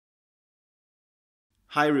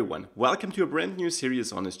Hi everyone, welcome to a brand new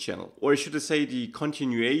series on this channel, or should I say the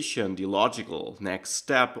continuation, the logical next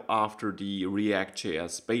step after the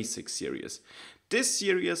ReactJS Basics series. This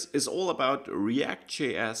series is all about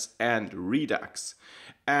ReactJS and Redux.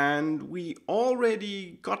 And we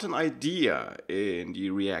already got an idea in the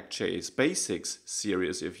ReactJS Basics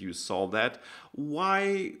series, if you saw that,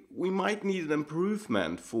 why we might need an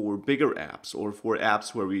improvement for bigger apps or for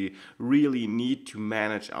apps where we really need to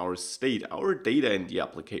manage our state, our data in the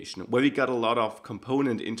application, where we got a lot of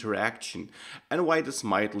component interaction, and why this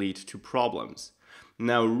might lead to problems.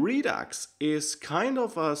 Now, Redux is kind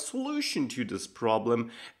of a solution to this problem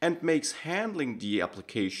and makes handling the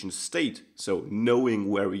application state, so knowing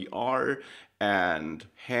where we are and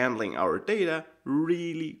handling our data,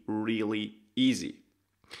 really easy.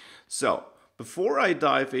 So, before I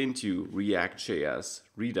dive into ReactJS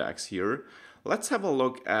Redux here, let's have a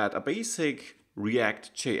look at a basic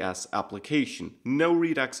ReactJS application. No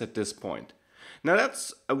Redux at this point. Now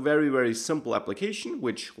that's a very simple application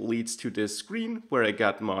which leads to this screen where I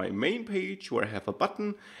got my main page where I have a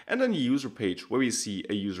button and then a user page where we see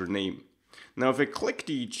a username. Now if I click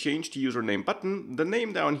the change the username button, the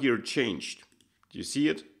name down here changed. Do you see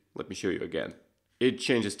it? Let me show you again. It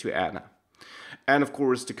changes to Anna. And of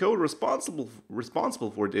course the code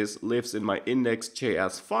responsible for this lives in my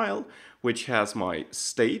index.js file, which has my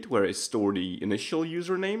state where I store the initial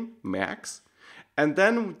username, Max. And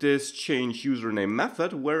then this change username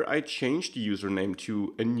method where I change the username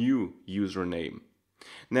to a new username.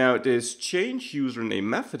 Now this change username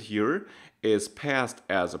method here is passed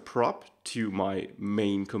as a prop to my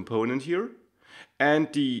main component here.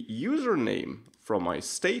 And the username from my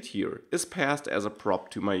state here is passed as a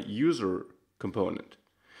prop to my user component.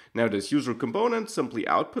 Now this user component simply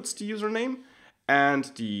outputs the username,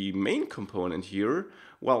 and the main component here,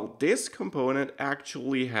 well, this component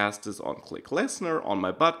actually has this onClick listener on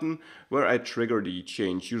my button where I trigger the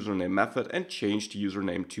change username method and change the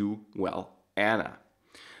username to, well, Anna.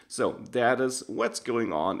 So that is what's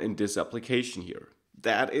going on in this application here.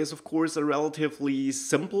 That is, of course, a relatively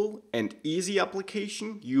simple and easy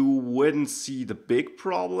application. You wouldn't see the big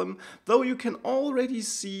problem, though you can already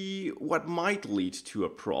see what might lead to a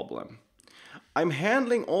problem. I'm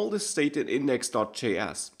handling all this state in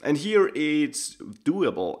index.js, and here it's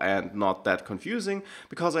doable and not that confusing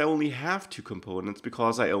because I only have two components,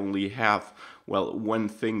 because I only have, well, one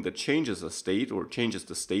thing that changes a state or changes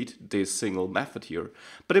the state, this single method here.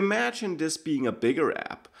 But imagine this being a bigger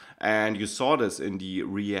app, and you saw this in the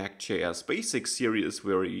ReactJS Basics series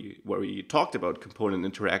where we talked about component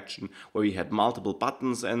interaction, where we had multiple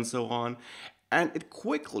buttons and so on, and it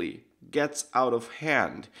quickly gets out of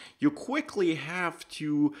hand. You quickly have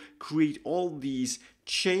to create all these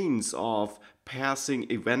chains of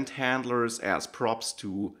passing event handlers as props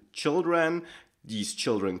to children, these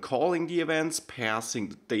children calling the events, passing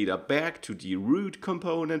the data back to the root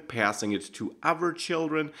component, passing it to other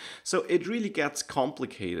children. So it really gets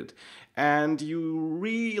complicated, and you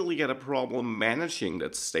really get a problem managing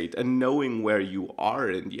that state and knowing where you are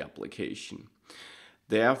in the application.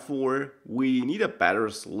 Therefore, we need a better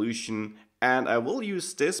solution, and I will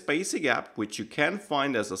use this basic app, which you can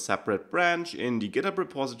find as a separate branch in the GitHub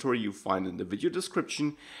repository you find in the video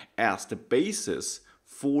description, as the basis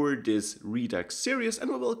for this Redux series,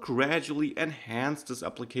 and we will gradually enhance this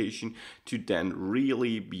application to then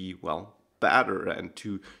really be, well, better and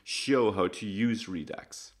to show how to use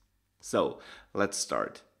Redux. So let's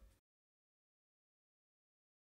start.